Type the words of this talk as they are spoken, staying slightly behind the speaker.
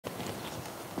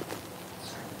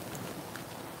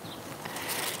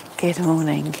Good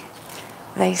morning.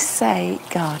 They say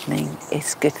gardening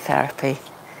is good therapy.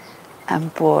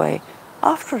 And boy,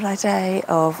 after a day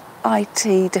of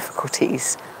IT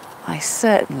difficulties, I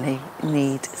certainly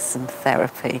need some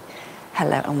therapy.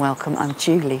 Hello and welcome. I'm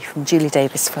Julie from Julie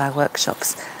Davis Flower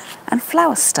Workshops and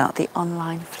Florist, the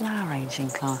online flower arranging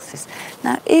classes.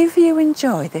 Now, if you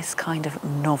enjoy this kind of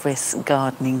novice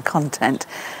gardening content,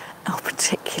 or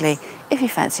particularly if you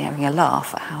fancy having a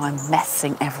laugh at how I'm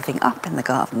messing everything up in the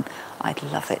garden, I'd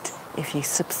love it if you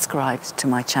subscribed to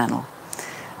my channel.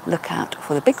 Look out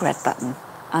for the big red button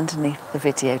underneath the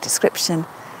video description.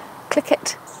 Click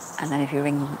it, and then if you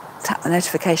tap the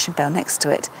notification bell next to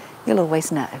it, you'll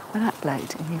always know when I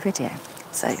upload a new video.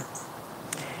 So,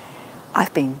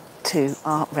 I've been to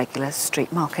our regular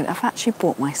street market. I've actually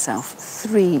bought myself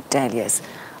 3 dahlias.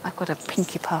 I've got a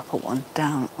pinky purple one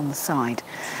down on the side.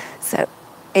 So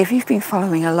if you've been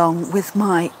following along with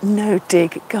my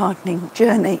no-dig gardening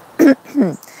journey,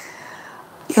 you'll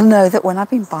know that when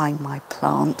I've been buying my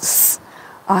plants,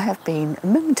 I have been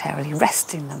momentarily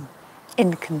resting them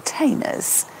in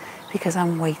containers because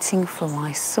I'm waiting for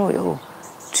my soil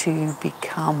to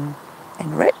become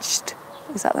enriched.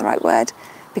 Is that the right word?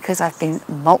 Because I've been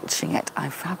mulching it. I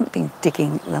haven't been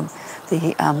digging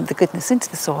the goodness into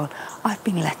the soil. I've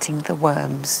been letting the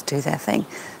worms do their thing.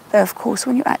 Though, of course,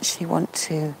 when you actually want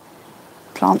to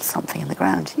plant something in the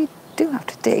ground, you do have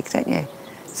to dig, don't you?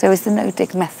 So is the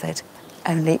no-dig method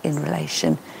only in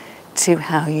relation to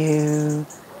how you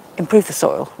improve the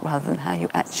soil rather than how you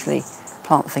actually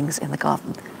plant things in the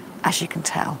garden? As you can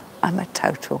tell, I'm a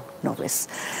total novice.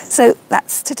 So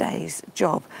that's today's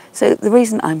job. So the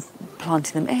reason I'm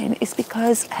planting them in is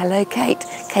because, hello Kate.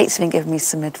 Kate's been giving me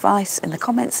some advice in the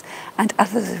comments, and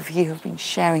others of you have been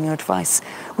sharing your advice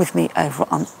with me over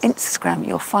on Instagram.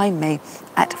 You'll find me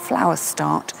at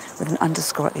Flowerstart with an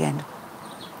underscore at the end.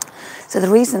 So the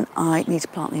reason I need to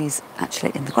plant these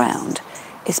actually in the ground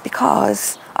is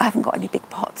because I haven't got any big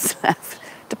pots left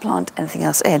to plant anything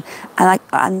else in,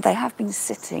 and they have been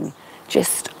sitting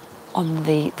just on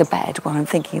the bed where I'm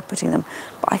thinking of putting them,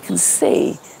 but I can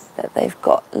see that they've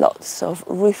got lots of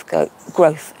root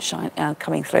growth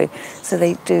coming through, so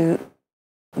they do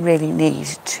really need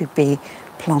to be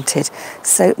planted.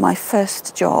 So my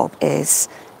first job is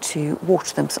to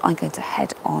water them, so I'm going to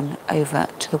head on over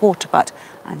to the water butt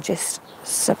and just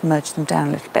submerge them down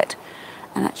a little bit.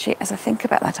 And actually, as I think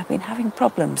about that, I've been having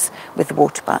problems with the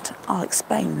water butt. I'll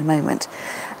explain in a moment.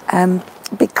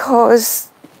 Because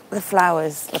the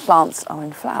plants are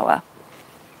in flower,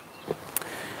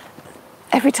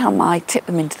 every time I tip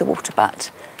them into the water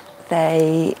butt,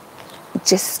 they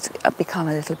just become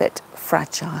a little bit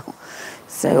fragile.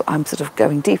 So I'm sort of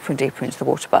going deeper and deeper into the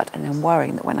water butt, and then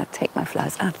worrying that when I take my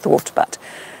flowers out of the water butt,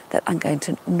 that I'm going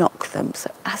to knock them.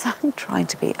 So as I'm trying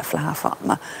to be a flower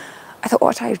farmer, I thought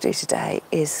what I would do today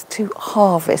is to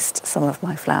harvest some of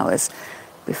my flowers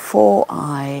before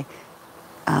I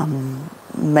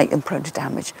make them prone to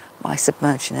damage by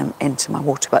submerging them into my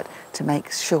water butt to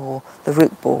make sure the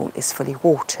root ball is fully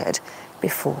watered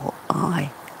before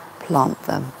I plant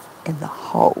them in the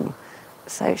hole.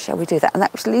 So shall we do that? And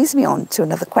that leads me on to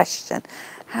another question.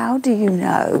 How do you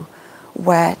know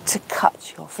where to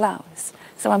cut your flowers?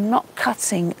 So I'm not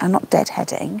cutting, I'm not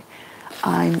deadheading.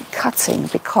 I'm cutting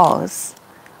because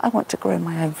I want to grow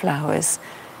my own flowers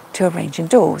to arrange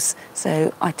indoors.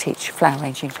 So I teach flower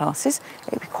arranging classes.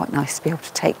 It would be quite nice to be able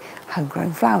to take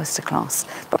homegrown flowers to class,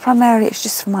 but primarily it's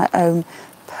just for my own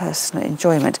personal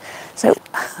enjoyment. So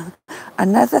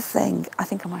another thing I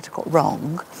think I might have got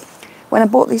wrong, when I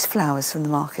bought these flowers from the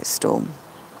market stall,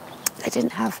 they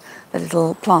didn't have the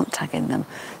little plant tag in them.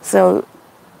 So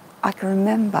I can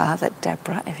remember that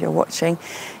Deborah, if you're watching,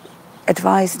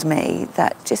 advised me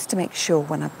that just to make sure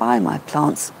when I buy my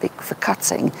plants for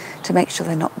cutting, to make sure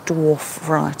they're not dwarf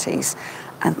varieties.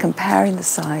 And comparing the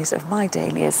size of my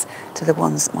dahlias to the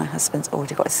ones that my husband's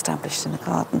already got established in the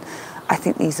garden, I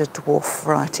think these are dwarf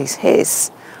varieties.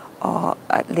 His are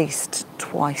at least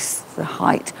twice the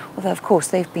height, although of course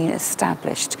they've been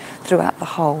established throughout the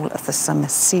whole of the summer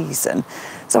season.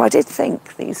 So I did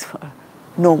think these were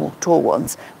normal tall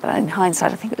ones, but in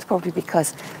hindsight I think it was probably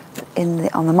because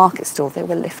on the market stall they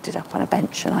were lifted up on a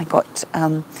bench, and I got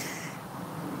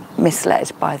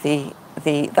misled by the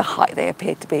height they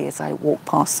appeared to be as I walked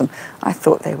past them. I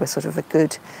thought they were sort of a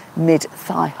good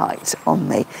mid-thigh height on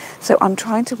me. So I'm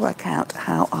trying to work out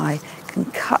how I can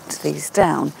cut these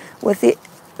down, with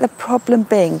the problem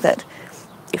being that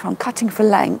if I'm cutting for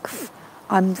length,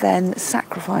 I'm then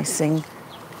sacrificing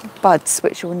buds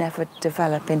which will never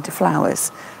develop into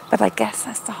flowers. But I guess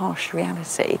that's the harsh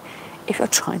reality if you're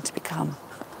trying to become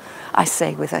I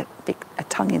say with a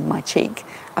tongue in my cheek,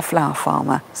 a flower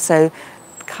farmer. So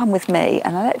come with me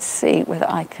and let's see whether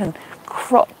I can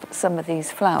crop some of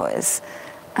these flowers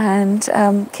and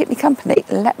keep me company.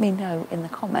 Let me know in the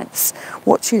comments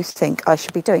what you think I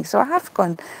should be doing. So I have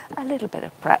gone a little bit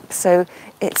of prep, so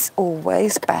it's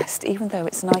always best, even though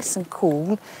it's nice and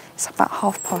cool, it's about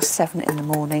 7:30 in the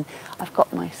morning, I've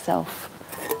got myself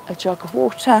a jug of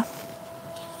water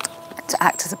to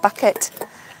act as a bucket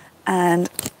and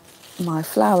my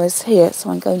flowers here, so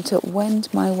I'm going to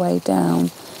wend my way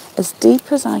down as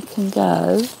deep as I can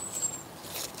go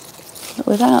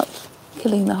without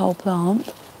killing the whole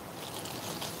plant.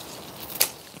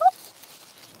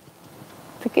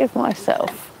 To give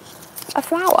myself a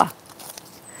flower.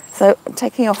 So I'm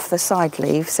taking off the side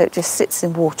leaves so it just sits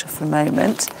in water for a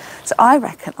moment. So I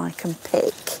reckon I can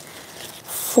pick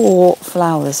 4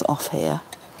 flowers off here.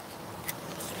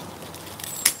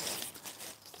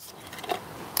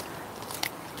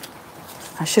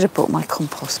 I should have brought my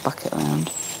compost bucket around.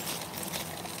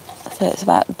 So it's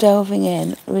about delving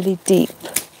in really deep.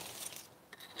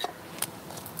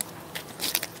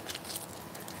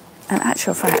 In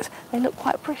actual fact, they look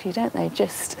quite pretty, don't they?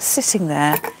 Just sitting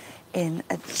there in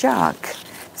a jug.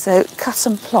 So cut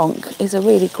and plonk is a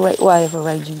really great way of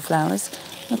arranging flowers.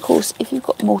 And of course, if you've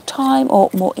got more time or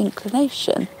more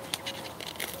inclination,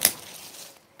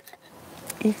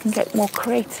 you can get more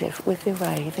creative with the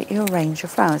way that you arrange your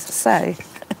flowers. So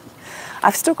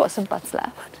I've still got some buds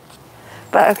left,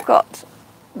 but I've got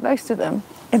most of them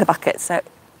in a bucket. So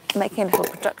making a little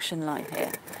production line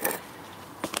here.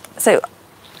 So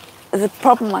the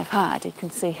problem I've had, you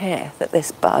can see here that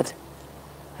this bud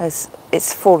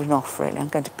it's fallen off really. I'm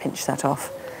going to pinch that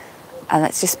off. And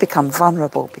it's just become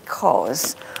vulnerable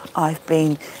because I've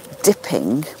been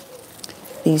dipping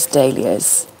these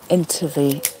dahlias into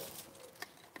the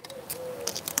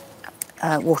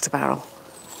water barrel.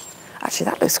 Actually,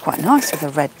 that looks quite nice with a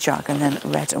red jug and then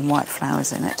red and white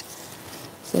flowers in it.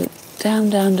 So down,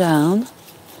 down, down.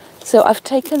 So I've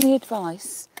taken the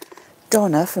advice.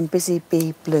 Donna from Busy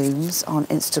Bee Blooms on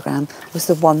Instagram was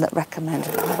the one that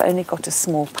recommended, I've only got a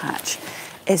small patch,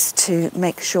 is to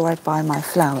make sure I buy my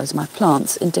flowers, my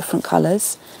plants in different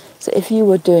colours. So if you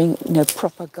were doing,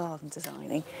 proper garden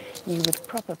designing, you would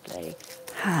probably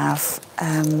have,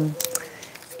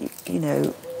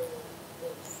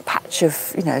 patch of,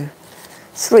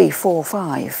 3, 4,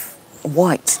 5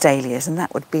 white dahlias, and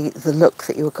that would be the look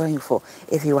that you were going for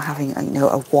if you were having,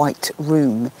 a white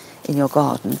room in your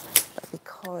garden. But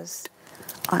because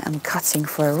I am cutting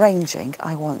for arranging,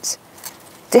 I want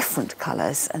different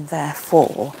colours, and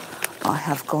therefore I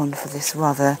have gone for this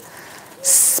rather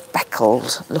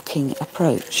speckled looking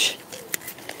approach.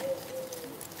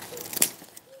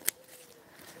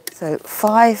 So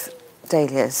 5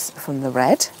 dahlias from the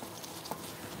red,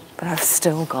 but I've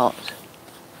still got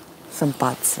some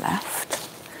buds left.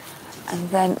 And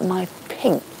then my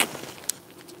pink.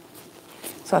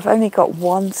 So I've only got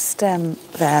 1 stem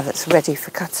there that's ready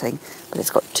for cutting, but it's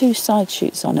got 2 side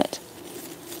shoots on it.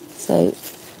 So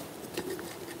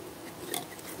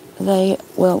they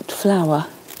won't flower,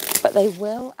 but they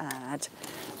will add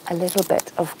a little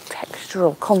bit of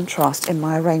textural contrast in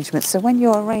my arrangement. So when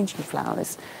you're arranging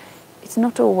flowers, it's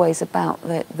not always about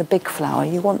the big flower.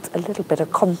 You want a little bit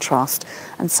of contrast,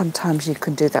 and sometimes you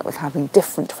can do that with having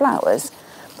different flowers,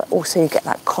 but also you get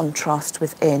that contrast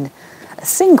within a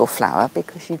single flower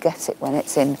because you get it when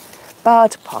it's in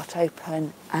bud, part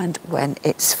open, and when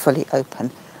it's fully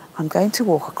open. I'm going to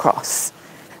walk across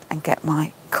and get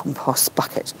my compost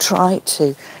bucket, try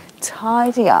to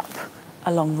tidy up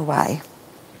along the way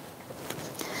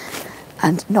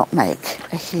and not make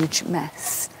a huge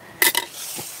mess.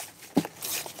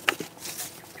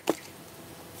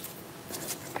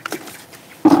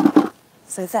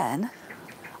 So then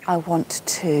I want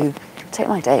to take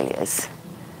my dahlias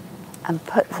and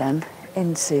put them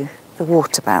into the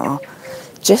water barrel,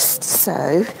 just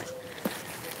so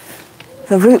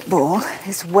the root ball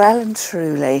is well and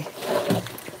truly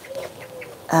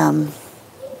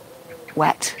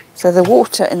wet. So the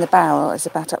water in the barrel is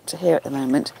about up to here at the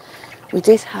moment. We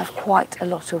did have quite a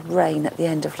lot of rain at the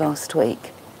end of last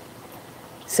week,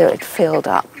 so it filled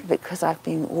up because I've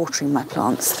been watering my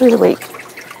plants through the week.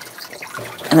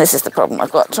 And this is the problem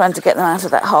I've got, trying to get them out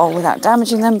of that hole without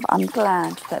damaging them. But I'm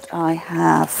glad that I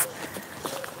have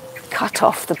cut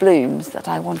off the blooms that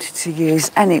I wanted to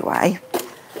use anyway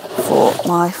for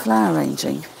my flower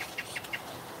arranging.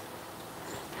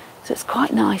 So it's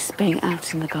quite nice being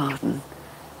out in the garden.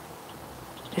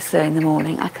 Just there in the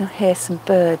morning, I can hear some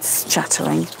birds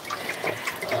chattering.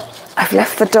 I've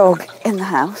left the dog in the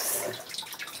house.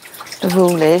 The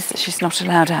rule is that she's not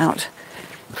allowed out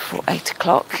before 8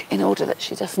 o'clock in order that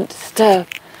she doesn't disturb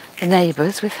the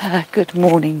neighbours with her good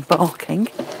morning barking.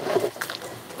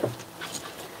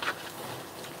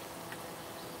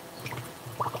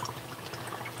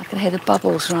 I can hear the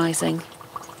bubbles rising.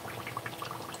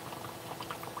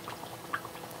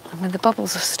 And when the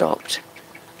bubbles have stopped,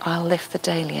 I'll lift the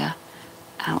dahlia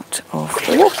out of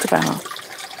the water barrel.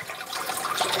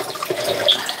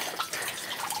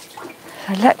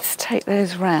 So let's take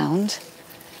those round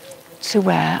to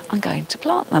where I'm going to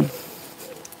plant them.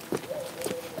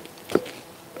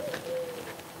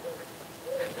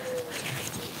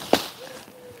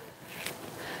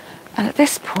 And at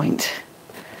this point,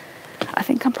 I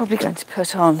think I'm probably going to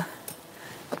put on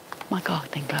my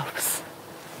gardening gloves.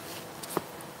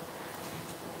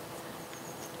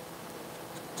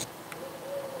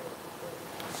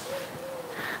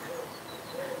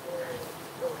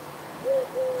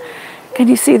 Can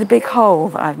you see the big hole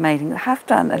that I've made? I have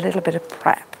done a little bit of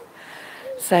prep.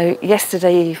 So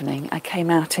yesterday evening I came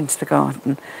out into the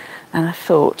garden and I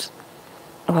thought,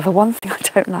 well, the one thing I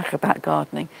don't like about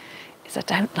gardening is I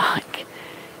don't like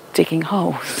digging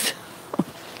holes.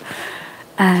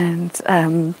 And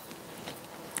I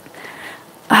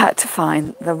had to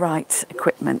find the right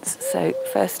equipment. So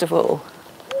first of all,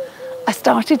 I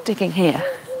started digging here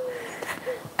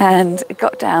and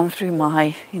got down through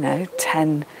my,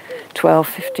 10, 12,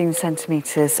 15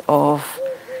 centimetres of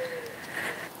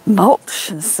mulch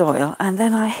and soil, and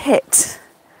then I hit,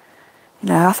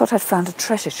 I thought I'd found a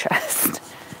treasure chest.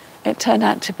 It turned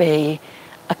out to be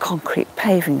a concrete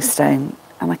paving stone,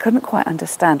 and I couldn't quite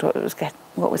understand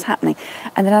what was happening.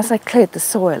 And then as I cleared the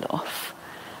soil off,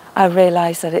 I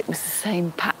realised that it was the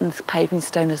same pattern paving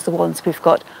stone as the ones we've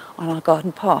got on our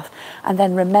garden path, and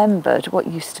then remembered what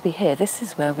used to be here. This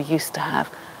is where we used to have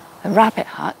a rabbit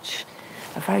hutch,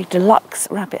 a very deluxe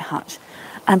rabbit hutch.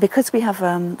 And because we have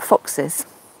foxes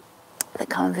that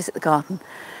come and visit the garden,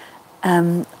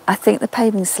 I think the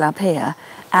paving slab here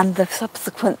and the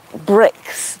subsequent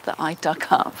bricks that I dug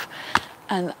up,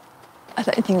 and I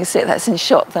don't think you can see it, that's in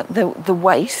shot, that the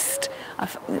waste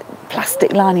of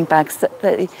plastic lining bags, that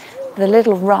the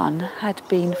little run had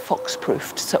been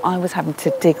fox-proofed, so I was having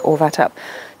to dig all that up.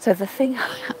 So the thing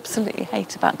I absolutely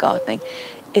hate about gardening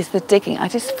is the digging. I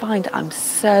just find I'm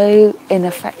so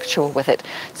ineffectual with it.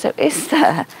 So is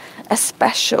there a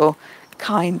special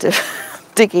kind of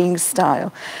digging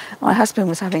style? My husband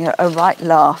was having a right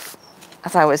laugh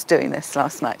as I was doing this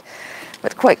last night,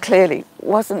 but quite clearly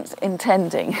wasn't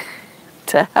intending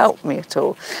to help me at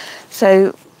all.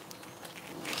 So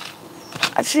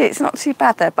actually it's not too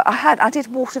bad there, but I did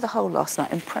water the hole last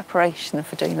night in preparation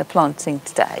for doing the planting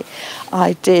today.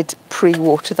 I did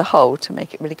pre-water the hole to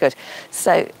make it really good.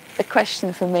 So the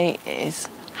question for me is,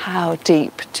 how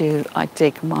deep do I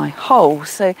dig my hole?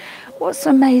 So what's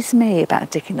amazed me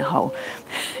about digging the hole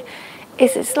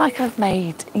is it's like I've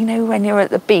made, when you're at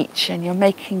the beach and you're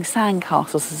making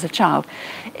sandcastles as a child,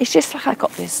 it's just like I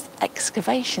got this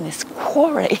excavation, this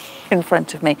quarry in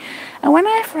front of me. And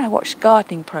whenever I watch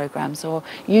gardening programs or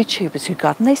YouTubers who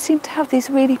garden, they seem to have these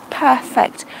really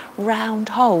perfect round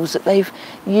holes that they've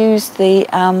used the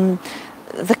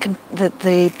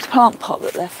plant pot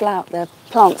that their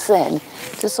plants in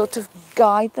to sort of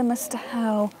guide them as to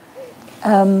how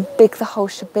big the hole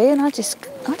should be, and I just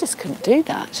couldn't do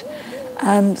that.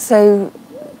 So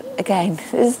again,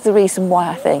 this is the reason why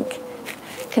I think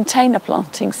container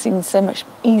planting seems so much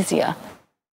easier.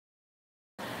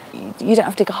 You don't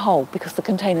have to dig a hole because the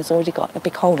container's already got a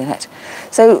big hole in it.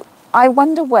 So I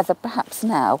wonder whether perhaps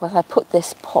now, when I put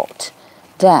this pot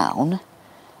down,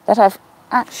 that I've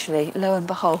actually, lo and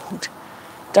behold,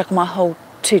 dug my hole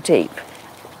too deep.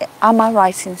 Am I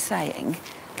right in saying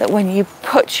that when you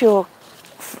put your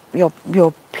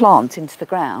plant into the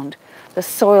ground, the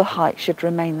soil height should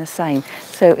remain the same?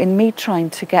 So in me trying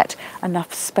to get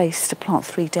enough space to plant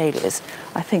 3 dahlias,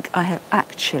 I think I have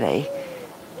actually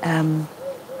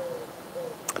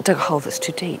dug a hole that's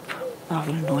too deep,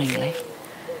 rather annoyingly.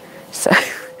 So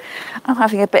I'm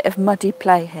having a bit of muddy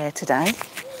play here today.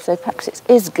 So perhaps it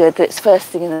is good that it's first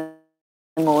thing in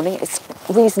the morning. It's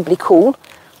reasonably cool.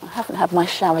 I haven't had my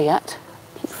shower yet.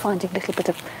 I keep finding a little bit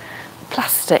of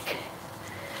plastic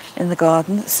in the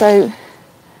garden. So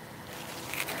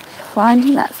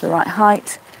finding that's the right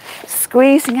height,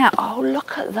 squeezing out. Oh,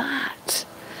 look at that.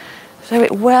 So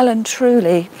it well and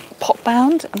truly pot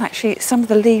bound, and actually some of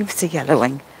the leaves are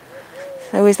yellowing.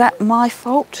 So is that my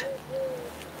fault?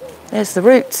 There's the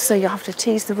roots, so you have to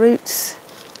tease the roots.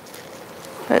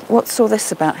 But what's all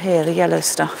this about here, the yellow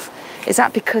stuff? Is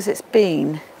that because it's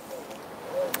been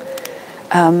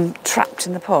trapped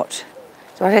in the pot?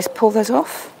 So I just pull those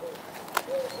off,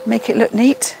 make it look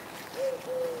neat.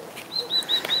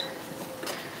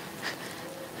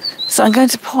 So I'm going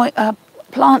to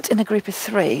plant in a group of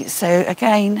 3. So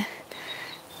again,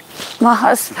 my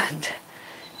husband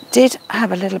did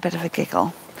have a little bit of a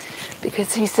giggle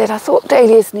because he said, I thought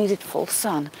dahlias needed full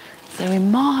sun. So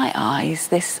in my eyes,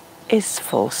 this is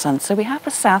full sun. So we have a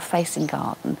south-facing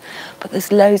garden, but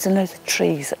there's loads and loads of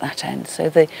trees at that end, so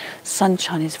the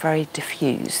sunshine is very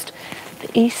diffused. The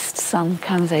east sun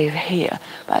comes over here,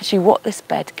 but actually what this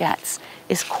bed gets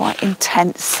is quite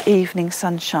intense evening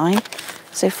sunshine.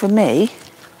 So for me,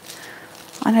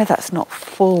 I know that's not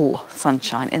full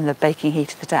sunshine in the baking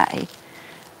heat of the day,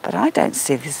 but I don't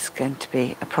see this is going to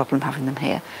be a problem having them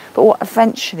here. But what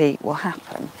eventually will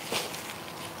happen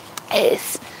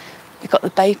is we've got the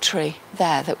bay tree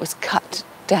there that was cut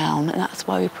down, and that's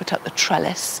why we put up the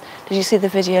trellis. Did you see the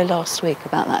video last week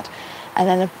about that? And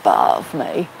then above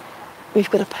me, we've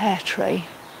got a pear tree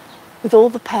with all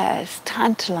the pears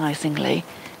tantalisingly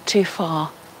too high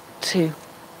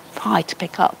to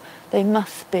pick up. They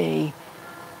must be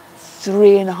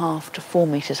 3.5 to 4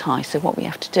 metres high. So what we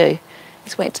have to do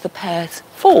is wait till the pears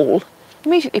fall,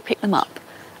 immediately pick them up,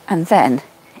 and then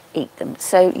eat them.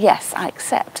 So yes, I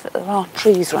accept that there are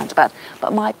trees around about,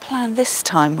 but my plan this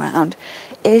time round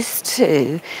is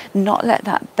to not let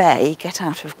that bay get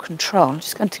out of control. I'm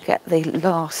just going to get the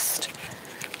last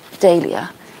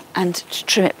dahlia and to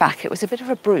trim it back. It was a bit of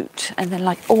a brute, and then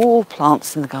like all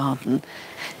plants in the garden,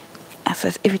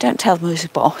 if you don't tell them who's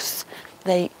boss,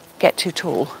 they get too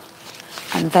tall,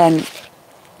 and then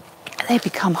they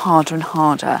become harder and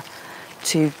harder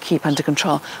to keep under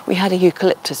control. We had a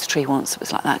eucalyptus tree once that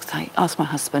was like that. So I asked my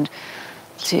husband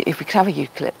if we could have a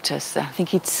eucalyptus. I think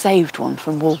he'd saved one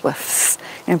from Woolworths.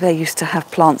 You know, they used to have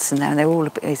plants in there, and they were all a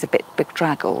bit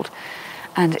bedraggled.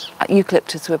 And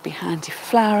eucalyptus would be handy for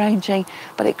flower arranging,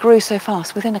 but it grew so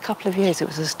fast. Within a couple of years, it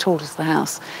was as tall as the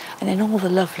house. And then all the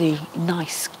lovely,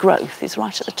 nice growth is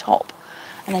right at the top.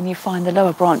 And then you find the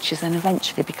lower branches then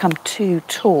eventually become too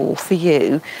tall for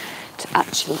you to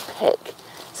actually pick.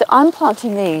 So I'm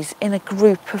planting these in a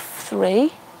group of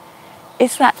 3.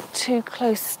 Is that too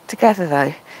close together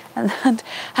though? And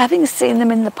having seen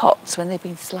them in the pots when they've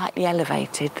been slightly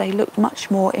elevated, they look much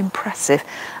more impressive.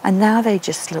 And now they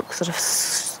just look sort of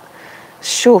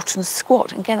short and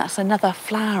squat. Again, that's another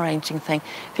flower arranging thing.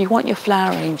 If you want your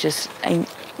flower arrangers,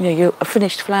 your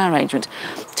finished flower arrangement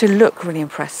to look really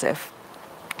impressive,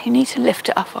 you need to lift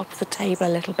it up off the table a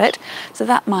little bit. So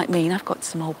that might mean I've got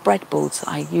some old breadboards that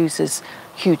I use as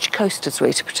huge coasters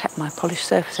really to protect my polished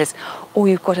surfaces. Or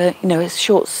you've got a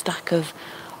short stack of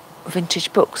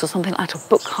vintage books or something like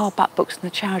that, or hardback books in the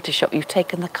charity shop. You've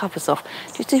taken the covers off.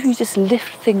 If you just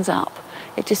lift things up,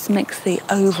 it just makes the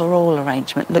overall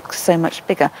arrangement look so much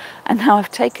bigger. And now I've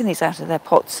taken these out of their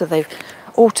pots, so they've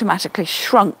automatically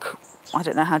shrunk. I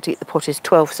don't know how deep the pot is,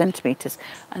 12 centimetres,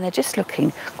 and they're just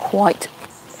looking quite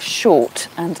short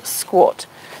and squat.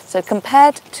 So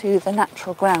compared to the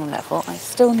natural ground level, I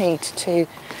still need to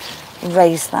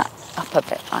raise that up a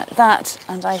bit like that,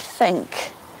 and I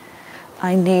think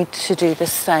I need to do the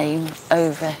same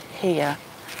over here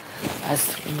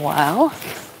as well.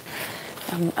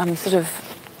 I'm sort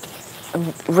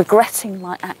of regretting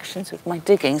my actions with my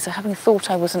digging, so having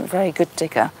thought I wasn't a very good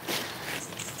digger,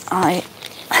 I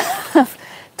have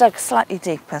dug slightly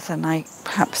deeper than I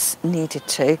perhaps needed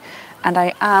to, and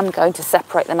I am going to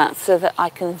separate them out so that I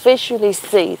can visually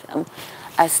see them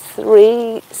as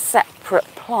 3 separate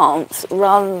plants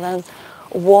rather than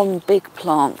one big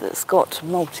plant that's got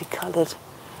multicoloured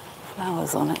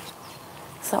flowers on it.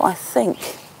 So I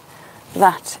think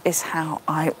that is how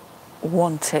I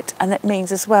want it, and it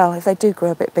means as well, if they do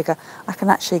grow a bit bigger, I can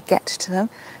actually get to them.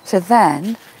 So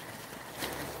then,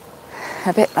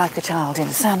 a bit like a child in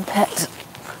a sandpit,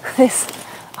 this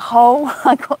hole,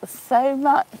 I got so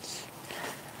much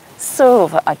soil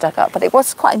that I dug up, but it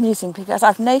was quite amusing because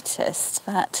I've noticed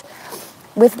that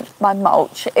with my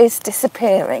mulch, it is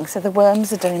disappearing, so the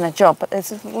worms are doing their job, but there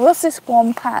was this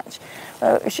one patch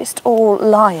where it was just all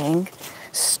lying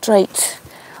straight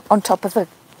on top of the,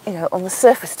 on the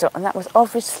surface still, and that was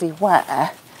obviously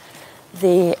where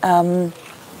the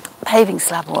paving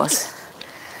slab was.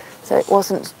 So it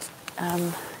wasn't,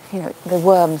 the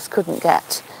worms couldn't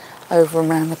get over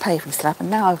and around the paving slab, and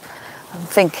now I'm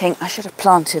thinking I should have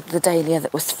planted the dahlia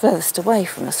that was furthest away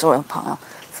from the soil pile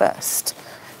first,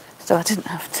 so I didn't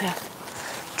have to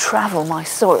travel my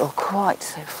soil quite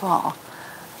so far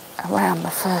around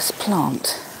the first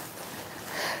plant.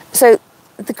 So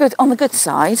on the good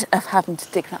side of having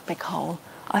to dig that big hole,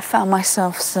 I found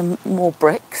myself some more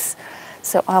bricks,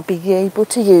 so I'll be able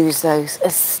to use those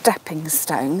as stepping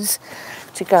stones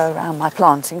to go around my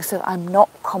planting, so that I'm not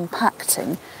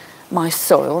compacting my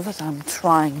soil, that I'm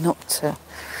trying not to,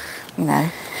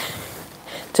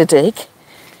 to dig,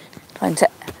 trying to,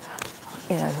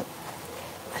 you know,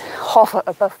 hover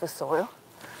above the soil.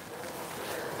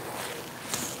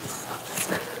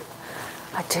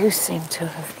 I do seem to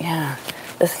have, yeah,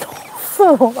 there's an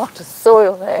awful lot of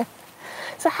soil there.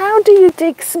 So how do you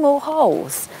dig small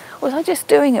holes? Was I just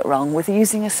doing it wrong with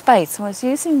using a spade? So I was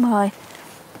using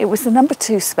it was the number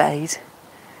 2 spade.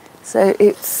 So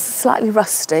it's slightly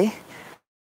rusty.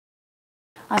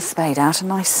 I spade out a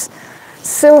nice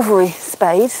silvery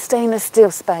spade, stainless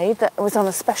steel spade that was on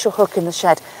a special hook in the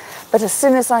shed. But as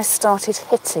soon as I started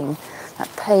hitting that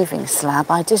paving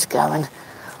slab, I did go and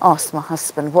ask my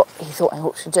husband what he thought I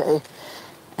ought to do.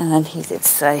 And then he did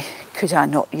say, could I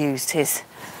not use his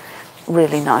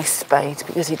really nice spade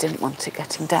because he didn't want it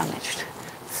getting damaged.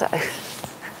 So,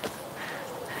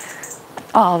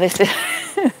 oh, this is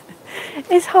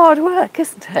it's hard work,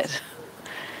 isn't it?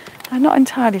 I'm not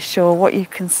entirely sure what you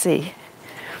can see.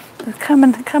 Come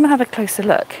and have a closer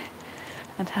look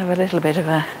and have a little bit of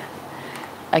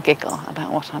a giggle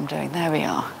about what I'm doing. There we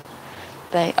are.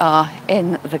 They are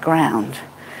in the ground.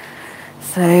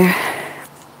 So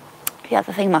the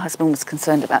other thing my husband was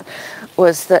concerned about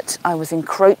was that I was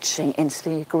encroaching into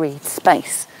the agreed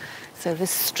space. So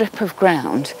this strip of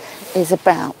ground is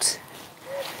about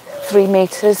 3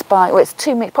 metres by, well, it's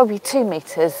probably 2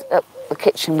 metres at the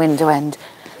kitchen window end,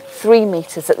 3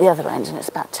 metres at the other end, and it's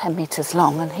about 10 metres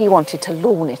long, and he wanted to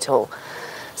lawn it all.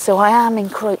 So I am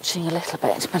encroaching a little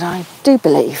bit, but I do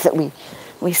believe that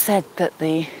we said that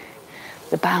the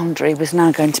boundary was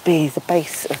now going to be the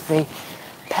base of the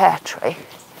pear tree.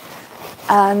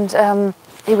 And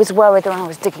he was worried when I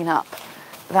was digging up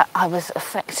that I was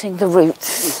affecting the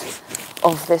roots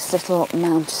of this little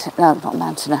mountain, no, not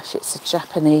mountain ash, it's a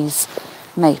Japanese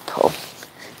maple,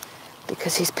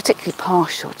 because he's particularly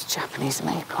partial to Japanese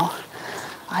maple.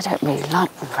 I don't really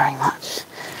like them very much.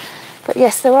 But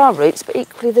yes, there are roots, but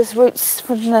equally there's roots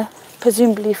from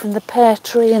presumably from the pear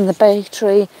tree and the bay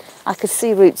tree. I could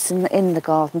see roots in the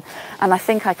garden, and I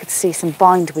think I could see some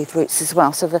bindweed roots as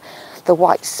well, so the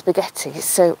white spaghetti,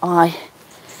 so I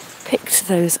picked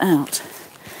those out.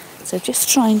 So just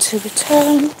trying to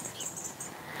return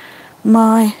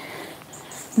my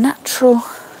natural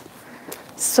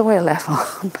soil level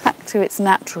back to its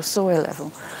natural soil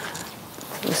level.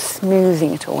 So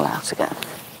smoothing it all out again.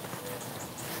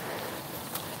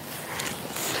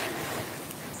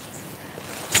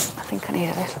 I think I need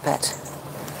a little bit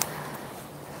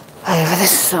over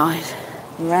this side,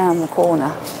 round the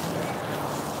corner.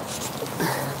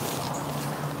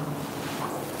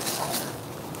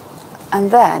 And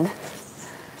then,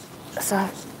 so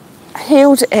I've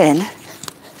heeled it in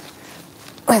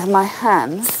with my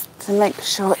hands to make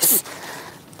sure it's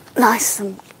nice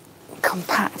and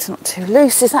compact, not too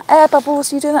loose. Is that air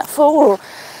bubbles you do that for, or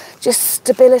just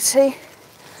stability?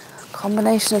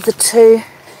 Combination of the two.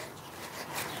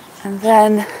 And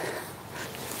then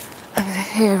over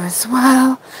here as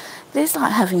well. It is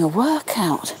like having a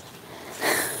workout.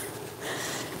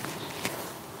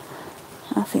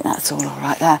 I think that's all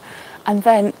right there. And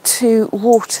then to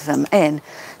water them in.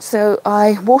 So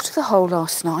I watered the hole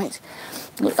last night.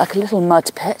 It looked like a little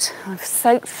mud pit. I've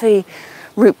soaked the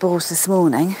root balls this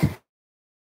morning.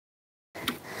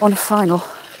 On a final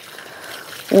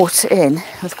water in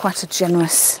with quite a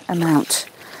generous amount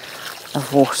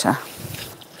of water.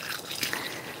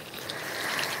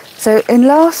 So in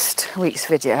last week's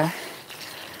video,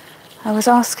 I was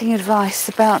asking advice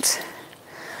about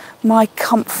my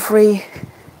comfrey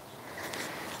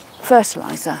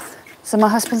fertiliser. So my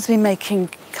husband's been making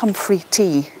comfrey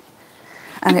tea,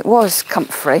 and it was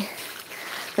comfrey.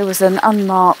 There was an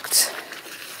unmarked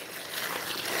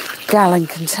gallon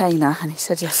container, and he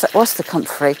said yes, that was the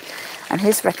comfrey, and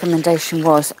his recommendation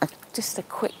was just a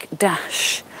quick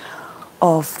dash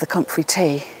of the comfrey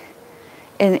tea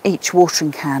in each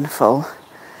watering can full,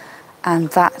 and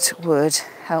that would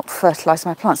help fertilise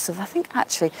my plants. So I think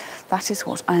actually that is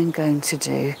what I'm going to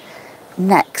do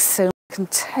next. So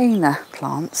container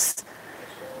plants,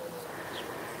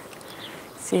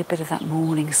 see a bit of that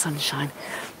morning sunshine,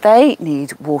 they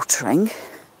need watering.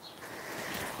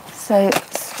 So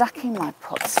stacking my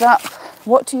pots up.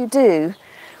 What do you do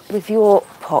with your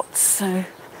pots? So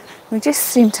we just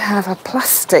seem to have a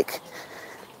plastic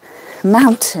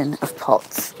mountain of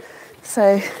pots.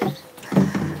 So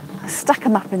I stack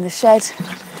them up in the shed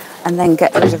and then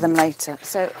get rid of them later.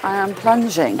 So I am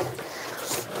plunging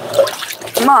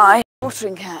my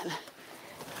watering can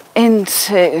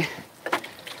into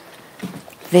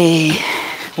the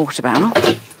water barrel,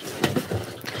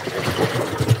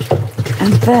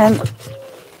 and then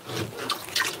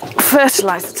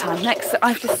fertiliser time. Next,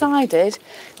 I've decided,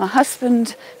 my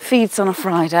husband feeds on a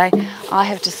Friday, I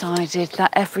have decided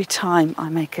that every time I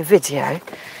make a video,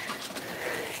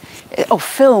 or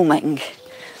filming,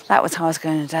 that was how I was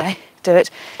going to do it,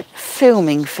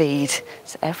 filming feed.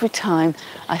 So every time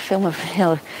I film a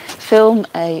video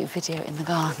in the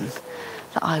garden,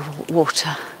 that I will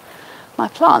water my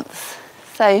plants.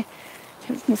 So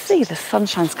you can see the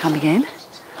sunshine's coming in.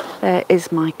 There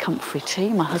is my comfrey tea,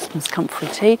 my husband's comfrey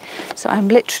tea. So I'm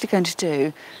literally going to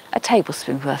do a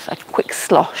tablespoon worth, a quick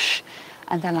slosh,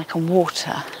 and then I can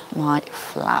water my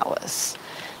flowers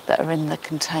that are in the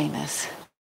containers.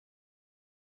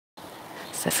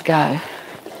 So let's go.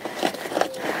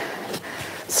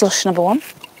 Slosh number 1,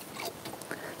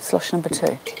 slosh number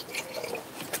 2.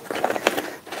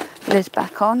 Lid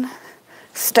back on,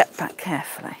 step back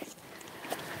carefully.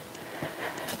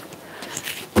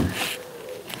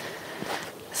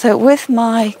 So with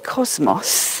my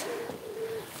cosmos,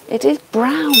 it is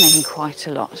browning quite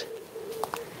a lot.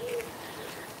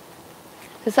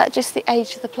 Is that just the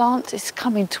age of the plant? It's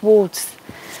coming towards,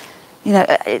 you know,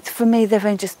 for me they're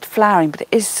only just flowering, but it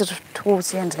is sort of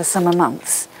towards the end of the summer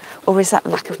months. Or is that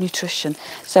lack of nutrition?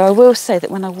 So I will say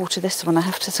that when I water this one, I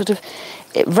have to sort of,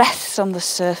 it rests on the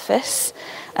surface,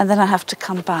 and then I have to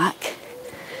come back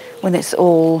when it's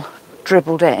all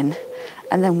dribbled in,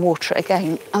 and then water it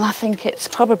again. And I think it's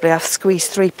probably, I've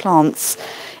squeezed 3 plants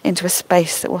into a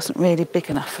space that wasn't really big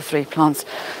enough for 3 plants.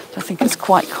 So I think it's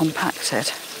quite compacted.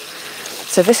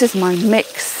 So this is my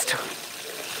mixed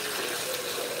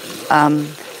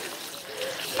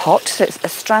pot. So it's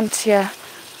Astrantia,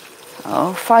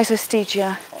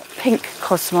 Physostegia, pink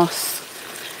cosmos,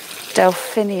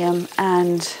 delphinium,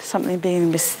 and something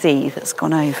being with C that's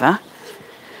gone over.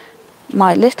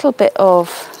 My little bit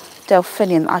of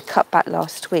delphinium I cut back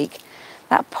last week,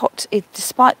 that pot,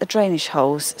 despite the drainage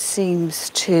holes, seems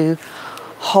to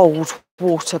hold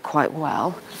water quite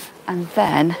well. And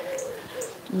then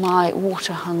my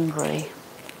water hungry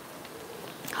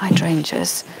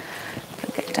hydrangeas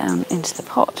will get down into the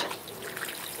pot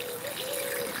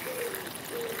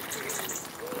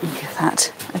and give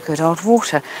that a good old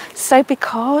water. So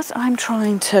because I'm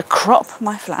trying to crop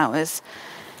my flowers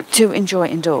to enjoy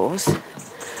indoors,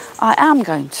 I am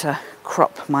going to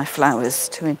crop my flowers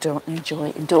to enjoy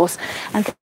indoors.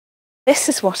 And this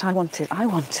is what I wanted. I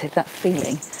wanted that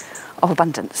feeling of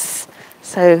abundance.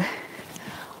 So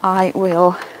I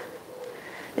will,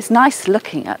 it's nice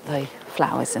looking at the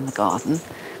flowers in the garden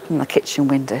from the kitchen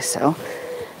windowsill,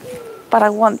 but I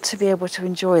want to be able to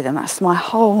enjoy them. That's my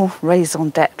whole raison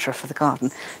d'etre for the garden.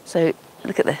 So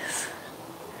look at this.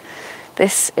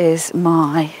 This is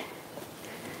my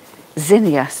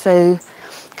zinnia. So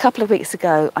a couple of weeks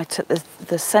ago, I took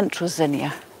the central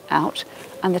zinnia out,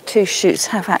 and the 2 shoots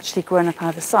have actually grown up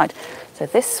either side. So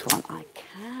this one I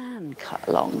can cut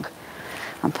long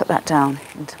and put that down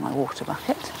into my water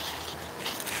bucket.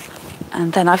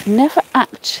 And then I've never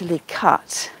actually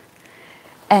cut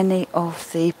any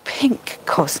of the pink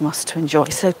cosmos to enjoy.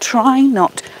 So trying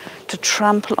not to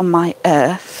trample on my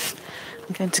earth,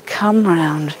 I'm going to come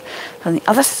round from the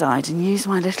other side and use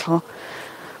my little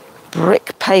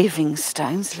brick paving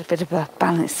stones, a little bit of a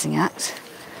balancing act.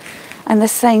 And the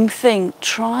same thing,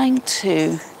 trying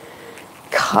to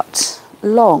cut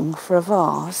long for a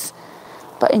vase,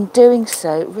 but in doing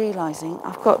so, realising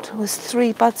I've got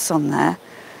 3 buds on there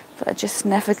that are just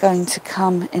never going to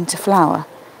come into flower.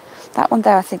 That one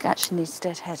there I think actually needs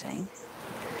deadheading.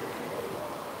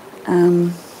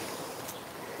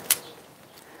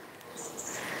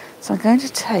 So I'm going to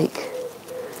take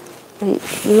the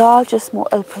largest, more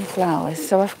open flowers.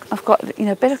 So I've got, you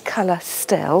know, a bit of colour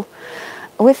still.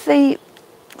 With the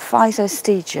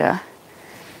Physostegia,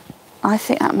 I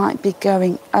think that might be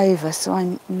going over, so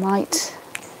I might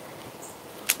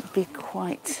be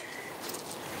quite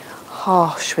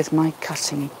harsh with my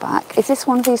cutting back. Is this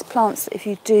one of these plants that if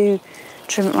you do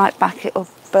trim it right back, it will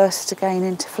burst again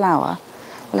into flower?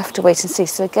 We'll have to wait and see.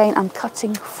 So again, I'm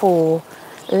cutting for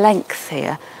length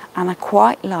here, and I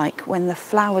quite like when the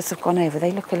flowers have gone over,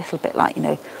 they look a little bit like, you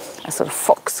know, a sort of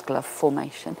foxglove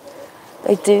formation.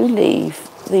 They do leave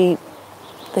the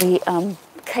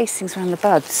casings around the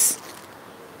buds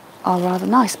are rather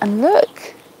nice. And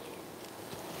look,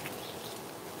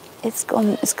 it's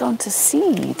gone to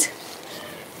seed.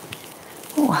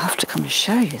 Oh, I'll have to come and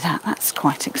show you that. That's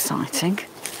quite exciting.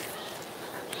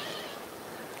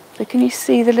 So can you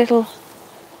see the little,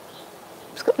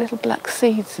 it's got little black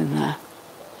seeds in there.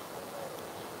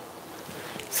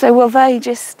 So will they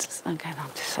just, again, I'm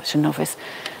just such a novice,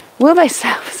 will they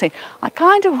self-seed? I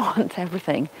kind of want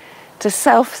everything to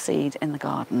self-seed in the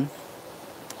garden.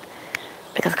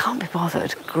 because I can't be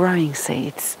bothered growing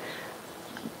seeds.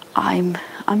 I'm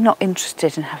not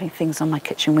interested in having things on my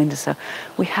kitchen windowsill.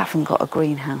 We haven't got a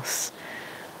greenhouse.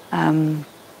 I'm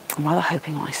rather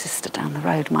hoping my sister down the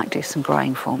road might do some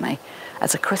growing for me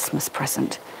as a Christmas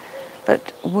present.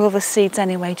 But will the seeds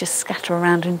anyway just scatter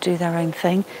around and do their own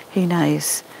thing? Who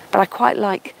knows? But I quite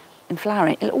like, in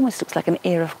flowering, it almost looks like an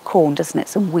ear of corn, doesn't it?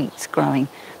 Some wheat growing.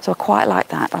 So I quite like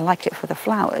that. I like it for the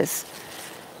flowers.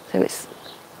 So it's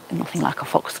nothing like a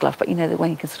foxglove, but you know, that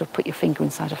when you can sort of put your finger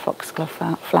inside a foxglove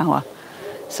flower.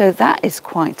 So that is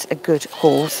quite a good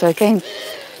haul. So again,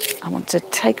 I want to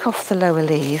take off the lower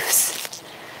leaves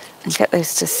and get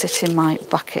those to sit in my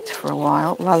bucket for a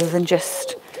while, rather than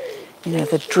just, you know,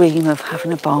 the dream of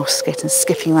having a basket and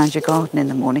skipping around your garden in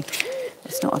the morning.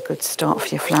 It's not a good start for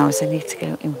your flowers. They need to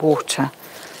go in water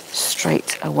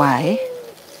straight away.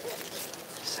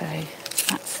 So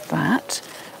that's that.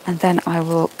 And then I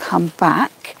will come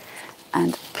back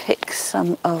and pick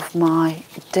some of my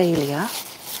Dahlias.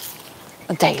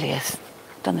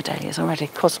 Done the Dahlias already.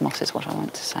 Cosmos is what I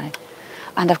want to say.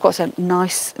 And I've got a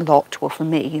nice lot, well for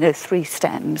me, you know, 3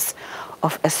 stems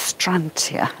of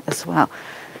Astrantia as well.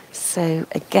 So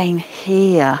again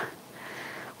here,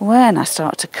 when I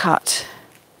start to cut,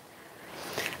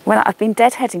 when I've been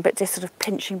deadheading but just sort of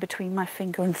pinching between my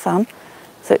finger and thumb,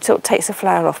 so it sort of takes the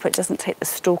flower off but it doesn't take the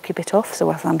stalky bit off. So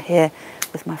if I'm here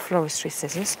with my floristry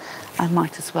scissors, I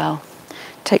might as well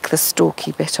take the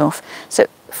stalky bit off. So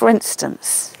for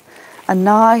instance, a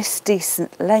nice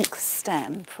decent length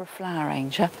stem for a flower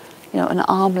arranger, you know, an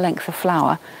arm length of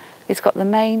flower. It's got the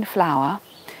main flower,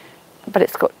 but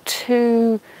it's got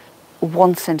 2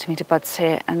 1 centimetre buds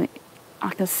here, and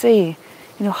I can see,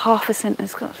 you know, half a centimetre.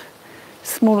 It's got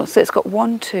smaller, so it's got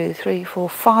 1, 2, 3, 4,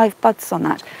 5 buds on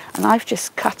that, and I've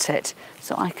just cut it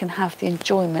so I can have the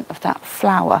enjoyment of that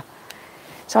flower.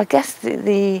 So I guess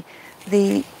the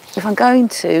if I'm going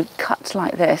to cut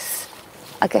like this,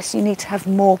 I guess you need to have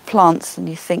more plants than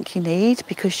you think you need,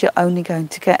 because you're only going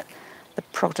to get the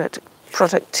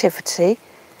productivity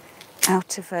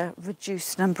out of a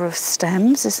reduced number of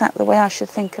stems. Is that the way I should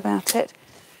think about it?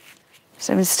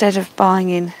 So instead of buying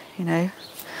in, you know,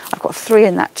 I've got 3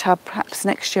 in that tub, perhaps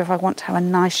next year if I want to have a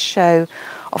nice show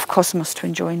of cosmos to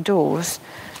enjoy indoors,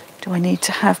 do I need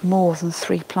to have more than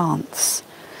 3 plants?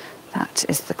 That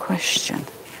is the question.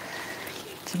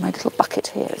 So my little bucket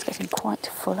here is getting quite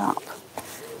full up.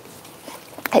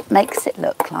 It makes it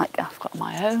look like I've got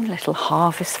my own little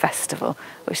harvest festival,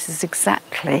 which is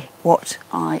exactly what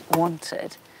I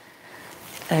wanted.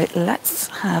 So let's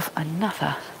have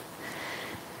another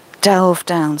delve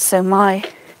down. So my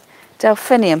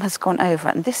delphinium has gone over,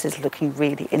 and this is looking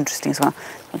really interesting as well.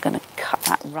 I'm going to cut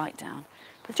that right down.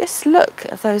 But just look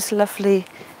at those lovely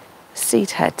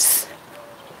seed heads.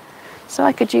 So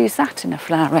I could use that in a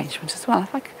flower arrangement as well.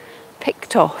 If I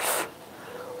picked off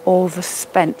all the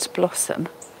spent blossom,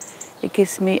 it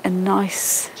gives me a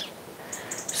nice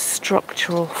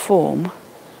structural form,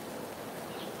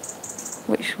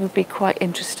 which would be quite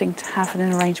interesting to have in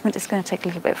an arrangement. It's going to take a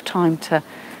little bit of time to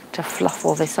fluff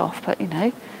all this off, but you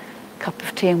know, a cup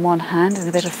of tea in one hand and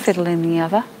a bit of fiddle in the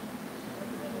other.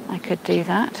 I could do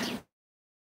that.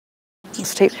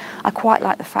 I quite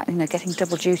like the fact, you know, getting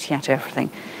double duty out of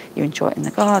everything. You enjoy it in the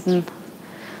garden,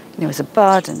 you know, as a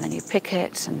bud, and then you pick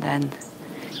it, and then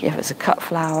if it's a cut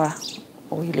flower,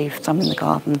 or you leave some in the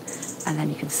garden, and then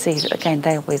you can see that again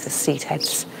they'll be the seed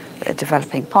heads that are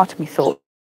developing. Part of me thought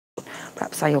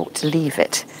perhaps I ought to leave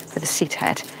it for the seed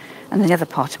head, and then the other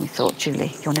part of me thought,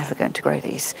 Julie, you're never going to grow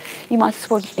these. You might as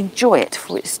well enjoy it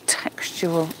for its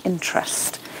textural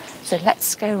interest. So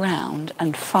let's go round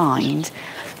and find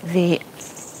the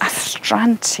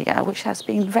Astrantia, which has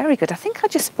been very good. I think I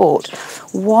just bought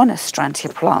 1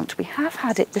 Astrantia plant. We have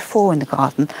had it before in the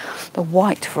garden, the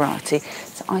white variety.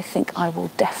 So I think I will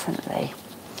definitely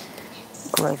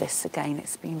grow this again.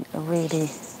 It's been a really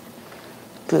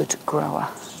good grower.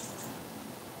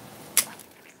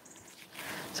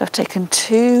 So I've taken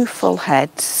 2 full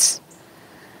heads.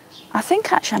 I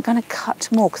think actually I'm going to cut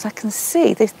more, because I can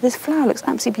see this flower looks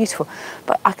absolutely beautiful,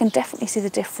 but I can definitely see the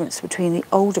difference between the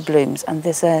older blooms, and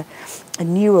there's a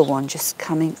newer one just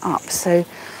coming up. So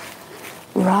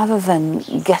rather than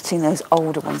getting those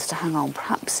older ones to hang on,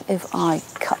 perhaps if I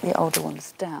cut the older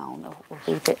ones down, I'll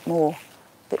be a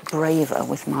bit braver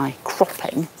with my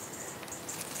cropping.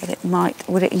 But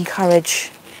would it encourage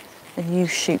the new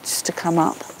shoots to come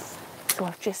up? So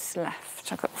I've just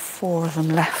left, I've got 4 of them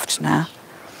left now.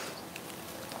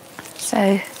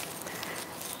 So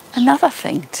another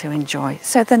thing to enjoy.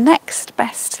 So the next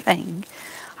best thing,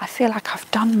 I feel like I've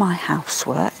done my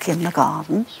housework in the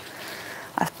garden.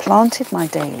 I've planted my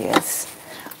dahlias.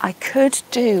 I could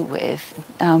do with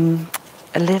a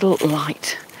little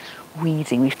light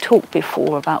weeding. We've talked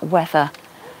before about whether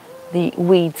the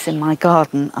weeds in my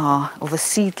garden are, or the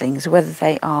seedlings, whether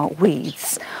they are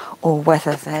weeds or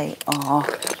whether they are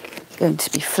going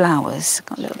to be flowers.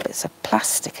 Got little bits of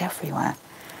plastic everywhere.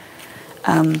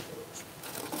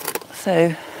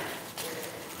 So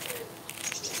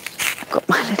I've got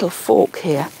my little fork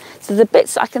here. So the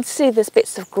bits, I can see there's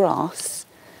bits of grass.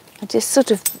 I just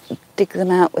sort of dig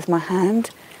them out with my hand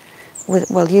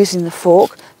while using the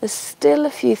fork. There's still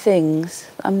a few things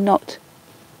I'm not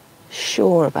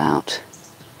sure about.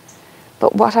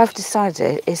 But what I've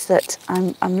decided is that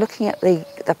I'm looking at the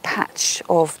patch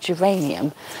of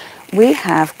geranium. We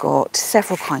have got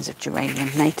several kinds of geranium,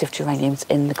 native geraniums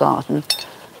in the garden.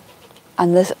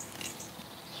 And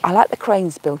I like the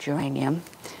cranesbill geranium,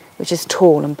 which is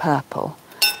tall and purple.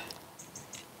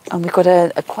 And we've got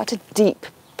quite a deep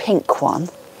pink one.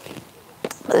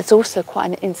 But there's also quite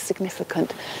an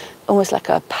insignificant, almost like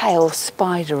a pale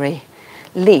spidery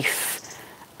leaf.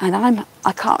 And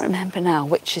I can't remember now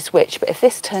which is which, but if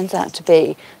this turns out to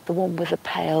be the one with the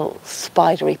pale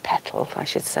spidery petal, I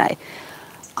should say,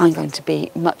 I'm going to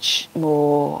be much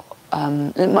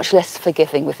less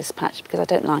forgiving with this patch because I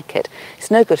don't like it. It's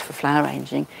no good for flower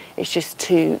arranging. It's just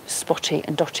too spotty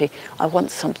and dotty. I want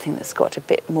something that's got a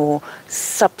bit more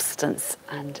substance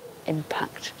and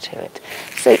impact to it.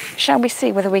 So shall we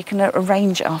see whether we can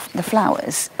arrange the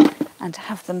flowers and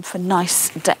have them for nice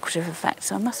decorative effect?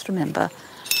 So I must remember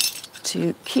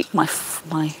to keep my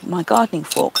gardening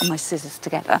fork and my scissors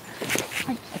together,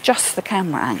 adjust the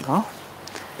camera angle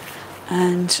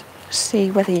and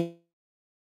see whether you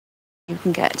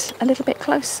can get a little bit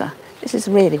closer. This is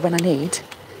really when I need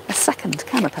a second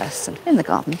camera person in the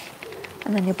garden,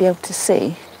 and then you'll be able to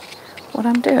see what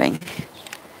I'm doing.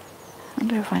 I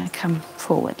wonder if I come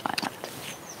forward like that.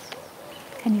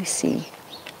 Can you see?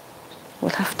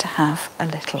 We'll have to have a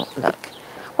little look.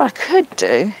 What I could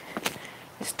do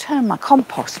is turn my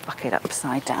compost bucket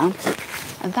upside down,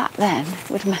 and that then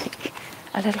would make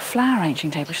a little flower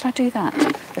arranging table. Should I do that?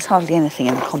 There's hardly anything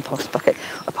in the compost bucket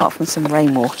apart from some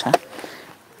rainwater.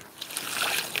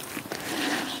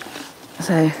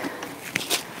 So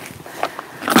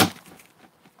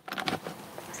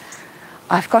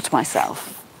I've got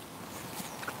myself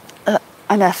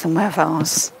an earthenware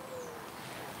vase.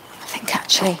 I think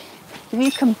actually, if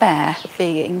you can bear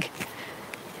being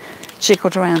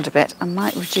jiggled around a bit, I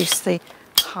might reduce the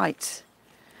height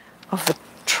of the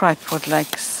tripod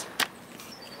legs.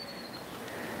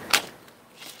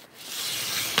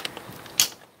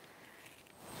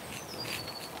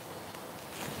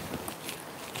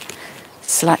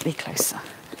 Slightly closer.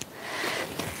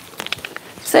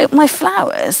 So my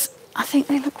flowers, I think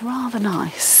they look rather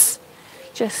nice,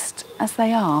 just as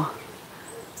they are.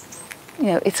 You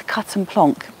know, it's a cut and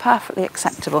plonk, perfectly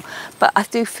acceptable, but I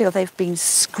do feel they've been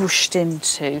squished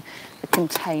into the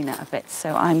container a bit,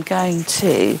 so I'm going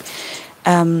to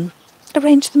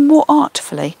arrange them more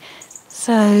artfully.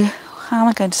 So how am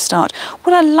I going to start?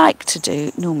 What I like to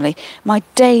do normally, my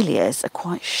dahlias are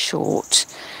quite short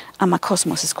and my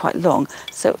cosmos is quite long,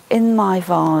 so in my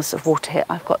vase of water here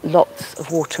I've got lots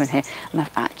of water in here, and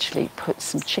I've actually put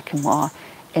some chicken wire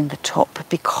in the top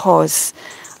because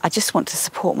I just want to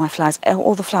support my flowers.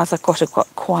 All the flowers I've got have got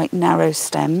quite narrow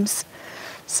stems,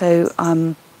 so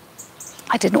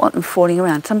I didn't want them falling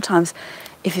around. Sometimes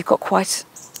if you've got quite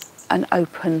an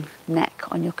open neck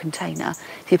on your container,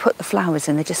 if you put the flowers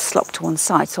in, they just slop to one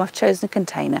side. So I've chosen a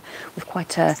container with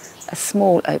quite a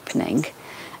small opening,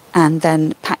 and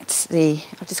then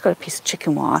I've just got a piece of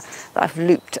chicken wire that I've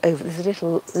looped over. There's a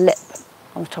little lip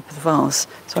on the top of the vase,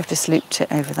 so I've just looped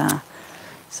it over there.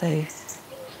 So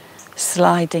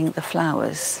sliding the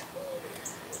flowers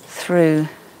through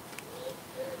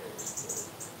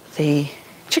the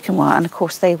chicken wire, and of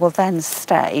course they will then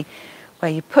stay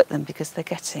where you put them because they're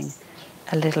getting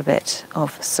a little bit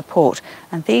of support.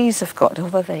 And these have got,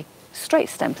 although they're straight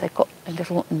stems, they've got a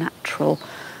little natural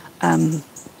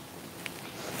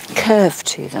curve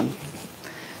to them,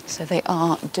 so they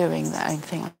are doing their own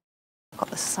thing. I've got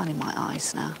the sun in my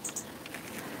eyes now,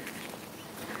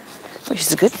 which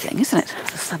is a good thing, isn't it?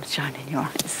 The sunshine in your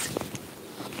eyes.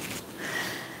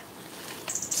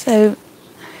 So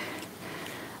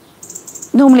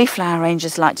normally flower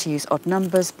arrangers like to use odd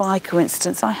numbers. By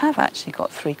coincidence, I have actually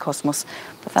got 3 cosmos,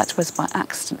 but that was by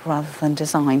accident rather than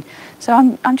design.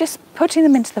 So I'm just putting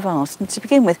them into the vase, and to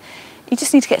begin with, you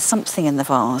just need to get something in the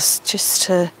vase just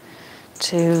to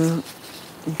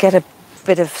get a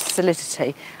bit of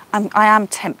solidity. I am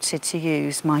tempted to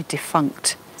use my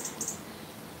defunct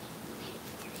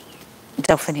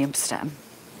delphinium stem.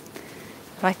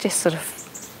 If I just sort of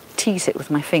tease it with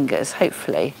my fingers,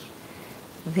 hopefully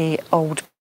the old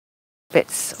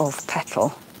bits of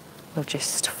petal will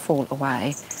just fall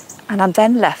away. And I'm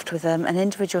then left with an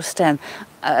individual stem,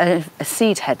 a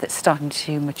seed head that's starting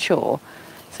to mature.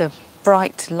 So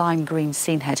bright lime green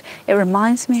seed head. It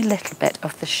reminds me a little bit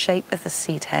of the shape of the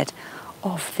seed head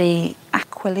of the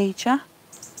Aquilegia.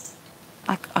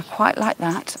 I quite like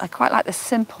that. I quite like the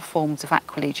simple forms of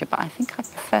Aquilegia, but I think I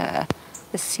prefer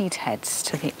the seed heads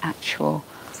to the actual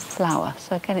flower.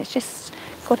 So again, it's just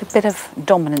got a bit of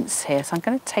dominance here. So I'm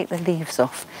going to take the leaves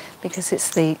off because it's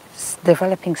the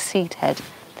developing seed head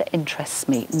that interests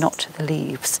me, not the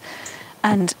leaves.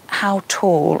 And how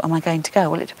tall am I going to go?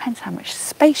 Well, it depends how much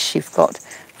space you've got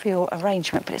for your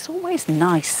arrangement, but it's always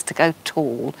nice to go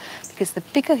tall because the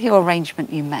bigger your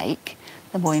arrangement you make,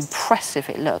 the more impressive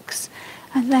it looks.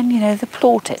 And then, you know, the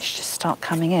plaudits just start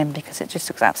coming in because it just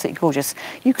looks absolutely gorgeous.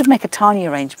 You could make a tiny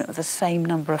arrangement with the same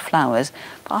number of flowers,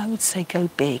 but I would say go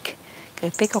big. Go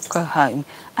big or go home.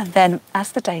 And then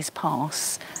as the days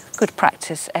pass, good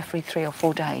practice every 3 or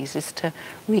 4 days is to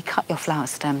recut your flower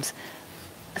stems.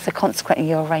 So consequently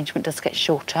your arrangement does get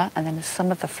shorter, and then as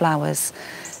some of the flowers,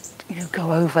 you know,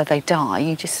 go over, they die,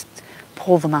 you just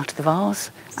pull them out of the vase.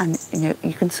 And you know,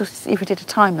 you can sort of, if you did a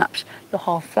time lapse, your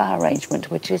half flower arrangement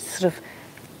would just sort of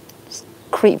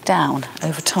creep down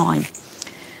over time.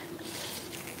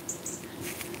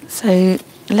 So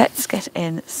let's get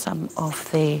in some of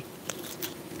the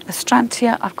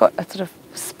Astrantia. I've got a sort of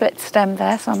split stem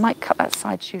there, so I might cut that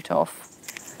side shoot off.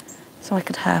 So I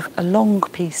could have a long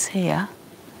piece here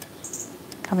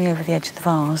coming over the edge of the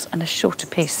vase and a shorter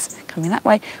piece coming that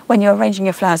way. When you're arranging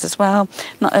your flowers as well,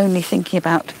 not only thinking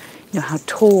about, you know, how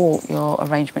tall your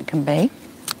arrangement can be,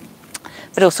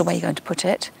 but also where you're going to put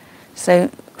it. So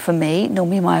for me,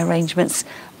 normally my arrangements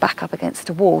back up against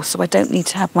a wall, so I don't need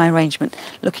to have my arrangement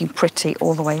looking pretty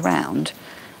all the way round.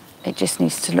 It just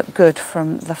needs to look good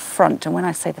from the front. And when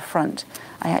I say the front,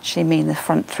 I actually mean the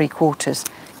front 3/4,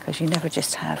 because you never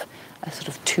just have a sort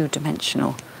of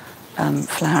two-dimensional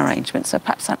flower arrangement. So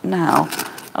perhaps now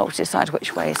I'll decide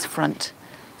which way is front.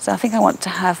 So I think I want to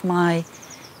have my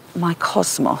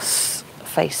cosmos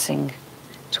facing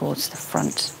towards the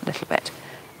front a little bit.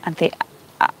 And the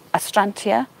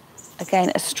Astrantia,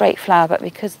 again, a straight flower, but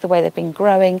because of the way they've been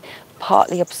growing,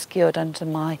 partly obscured under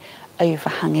my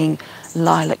overhanging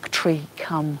lilac tree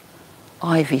cum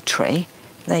ivy tree,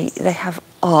 they have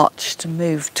arched to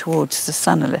move towards the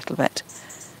sun a little bit.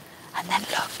 And then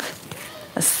look,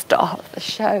 the star of the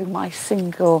show, my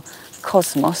single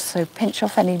cosmos. So pinch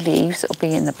off any leaves that will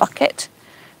be in the bucket,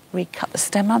 recut the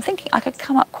stem. I'm thinking I could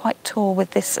come up quite tall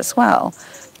with this as well,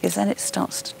 because then it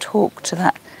starts to talk to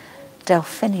that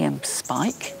delphinium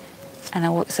spike. And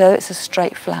so it's a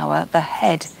straight flower. The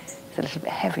head is a little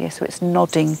bit heavier, so it's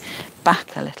nodding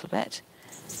back a little bit.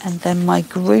 And then my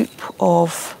group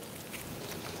of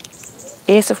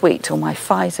ears of wheat, or my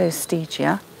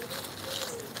Physostegia.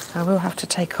 I will have to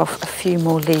take off a few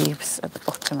more leaves at the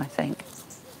bottom, I think.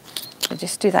 So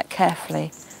just do that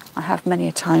carefully. I have many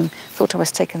a time thought I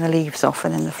was taking the leaves off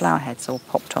and then the flower heads all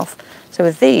popped off. So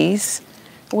with these,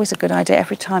 always a good idea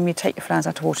every time you take your flowers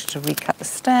out of water to recut the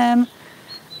stem.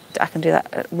 I can do that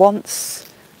at once,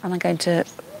 and I'm going to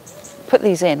put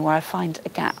these in where I find a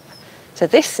gap. So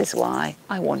this is why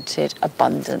I wanted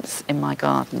abundance in my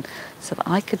garden, so that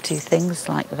I could do things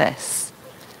like this.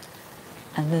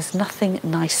 And there's nothing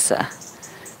nicer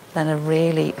than a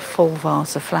really full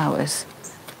vase of flowers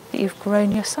that you've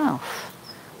grown yourself.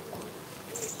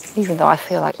 Even though I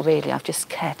feel like really I've just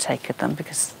caretakered them,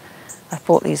 because I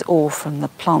bought these all from the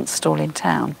plant stall in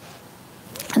town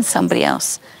and somebody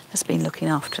else has been looking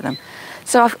after them.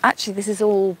 So actually this is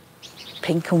all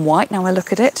pink and white now I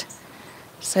look at it.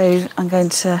 So I'm going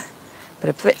to put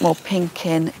a bit more pink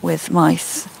in with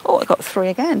mice. Oh, I got 3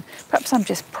 again. Perhaps I'm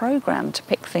just programmed to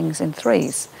pick things in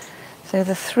 3s. So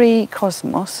the 3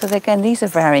 cosmos, so again, these are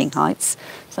varying heights.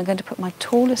 So I'm going to put my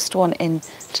tallest one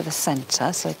into the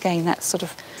centre. So again, that's sort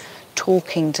of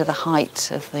talking to the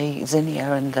height of the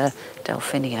zinnia and the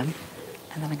delphinium.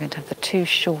 And then I'm going to have the 2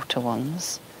 shorter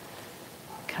ones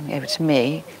coming over to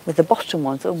me, with the bottom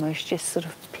ones almost just sort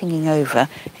of pinging over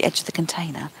the edge of the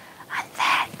container. And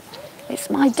then it's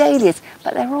my dahlias,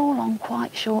 but they're all on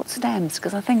quite short stems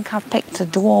because I think I've picked a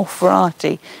dwarf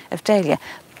variety of dahlia.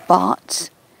 But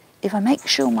if I make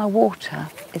sure my water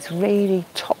is really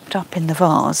topped up in the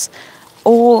vase,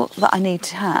 all that I need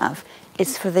to have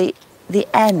is for the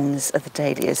ends of the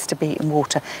dahlias to be in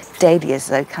water. Dahlias,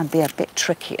 though, can be a bit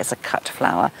tricky as a cut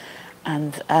flower,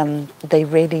 and they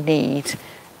really need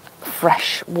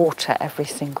fresh water every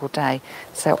single day.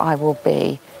 So I will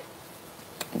be,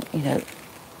 you know,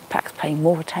 perhaps paying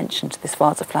more attention to this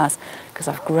vase of flowers because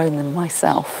I've grown them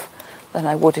myself than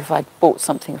I would if I'd bought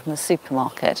something from the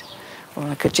supermarket, or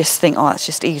I could just think, oh, that's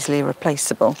just easily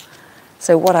replaceable.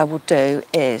 So what I will do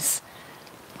is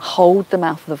hold the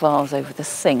mouth of the vase over the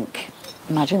sink,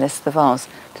 imagine this, the vase,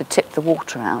 to tip the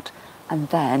water out, and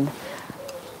then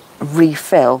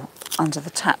refill under the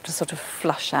tap to sort of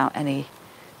flush out any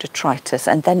detritus.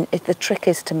 And then the trick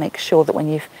is to make sure that when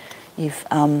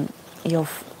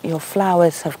your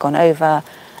flowers have gone over,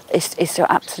 is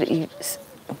to absolutely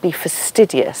be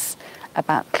fastidious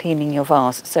about cleaning your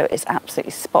vase so it's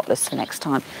absolutely spotless for next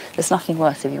time. There's nothing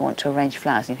worse if you want to arrange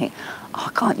flowers and you think, oh,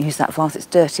 I can't use that vase, it's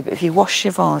dirty. But if you wash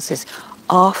your vases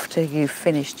after you've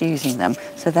finished using them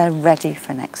so they're ready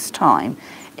for next time,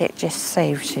 it just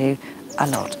saves you a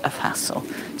lot of hassle.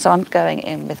 So I'm going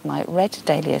in with my red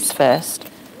dahlias first,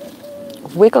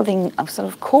 I'm sort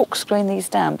of corkscrewing these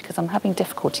down because I'm having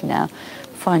difficulty now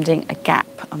finding a gap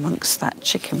amongst that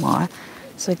chicken wire.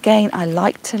 So again, I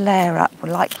like to layer up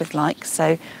like with like.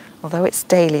 So although it's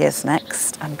dahlias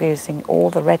next, I'm using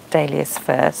all the red dahlias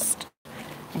first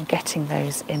and getting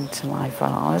those into my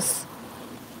vase.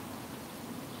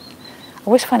 I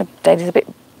always find dahlias a bit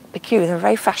peculiar. They're a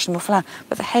very fashionable flower,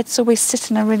 but the heads always sit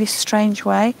in a really strange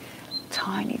way.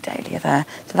 Tiny dahlia there,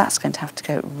 so that's going to have to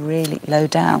go really low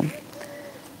down.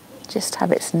 Just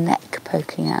have its neck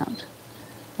poking out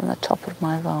from the top of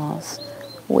my vase.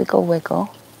 Wiggle, wiggle.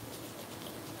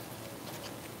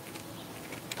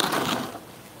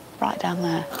 Right down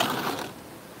there.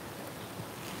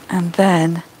 And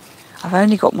then I've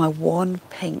only got my one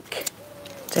pink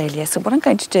dahlia. So what I'm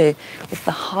going to do with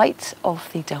the height of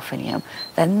the delphinium,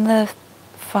 then the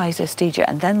physostegia,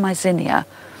 and then my zinnia,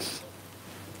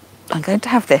 I'm going to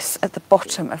have this at the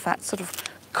bottom of that sort of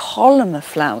column of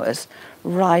flowers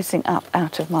rising up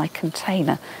out of my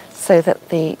container, so that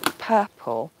the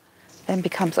purple then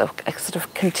becomes a sort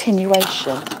of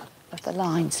continuation of the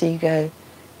line. So you go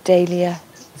dahlia,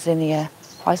 zinnia,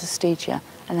 physostegia,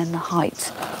 and then the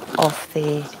height of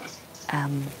the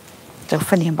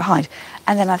delphinium behind.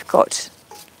 And then I've got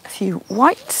a few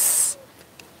whites.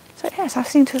 So yes, I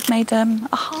seem to have made a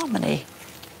harmony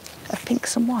of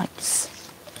pinks and whites.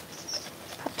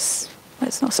 Perhaps, well,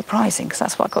 it's not surprising because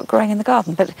that's what I've got growing in the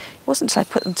garden, but it wasn't until I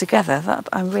put them together that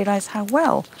I realised how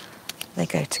well they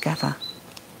go together.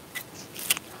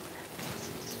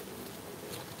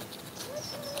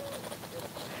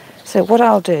 So what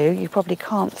I'll do, you probably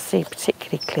can't see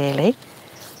particularly clearly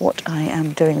what I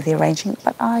am doing with the arranging,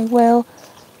 but I will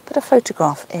put a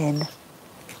photograph in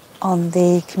on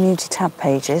the community tab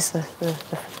pages,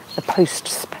 the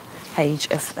posts page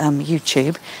of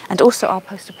YouTube, and also I'll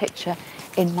post a picture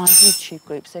in my YouTube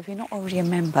group. So if you're not already a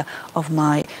member of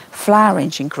my flower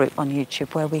arranging group on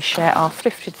YouTube, where we share our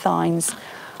thrifted finds,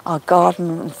 our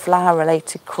garden and flower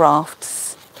related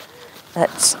crafts,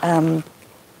 that's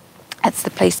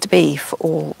the place to be for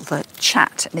all the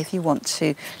chat. And if you want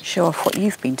to show off what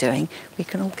you've been doing, we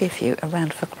can all give you a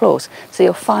round of applause. So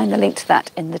you'll find the link to that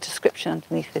in the description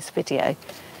underneath this video.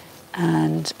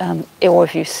 And or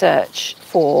if you search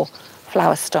for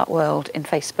Flower Start World in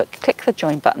Facebook, click the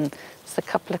join button. There's a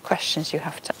couple of questions you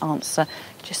have to answer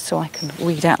just so I can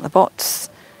read out the bots.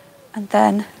 And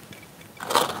then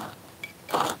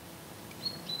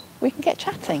we can get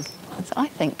chatting. So I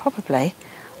think probably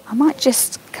I might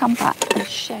just come back and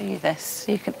show you this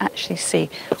so you can actually see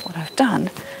what I've done.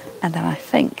 And then I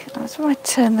think that's where I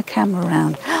turn the camera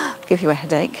around, give you a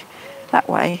headache that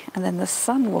way, and then the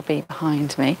sun will be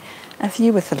behind me. A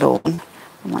view with the lawn,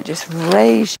 I might just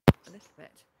raise you a little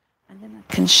bit and then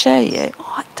I can show you.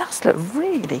 Oh, it does look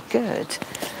really good.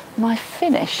 My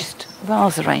finished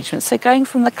vase arrangement. So going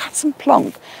from the cut and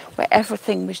plonk, where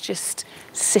everything was just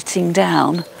sitting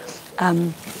down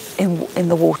in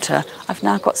the water, I've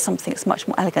now got something that's much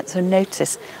more elegant. So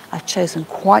notice I've chosen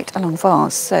quite a long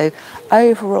vase. So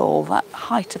overall, that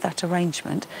height of that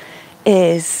arrangement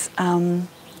is,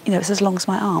 it's as long as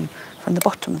my arm from the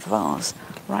bottom of the vase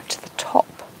right to the top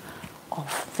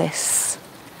of this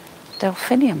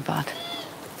delphinium bud.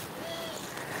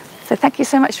 So thank you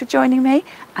so much for joining me,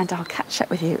 and I'll catch up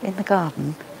with you in the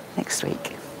garden next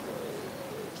week.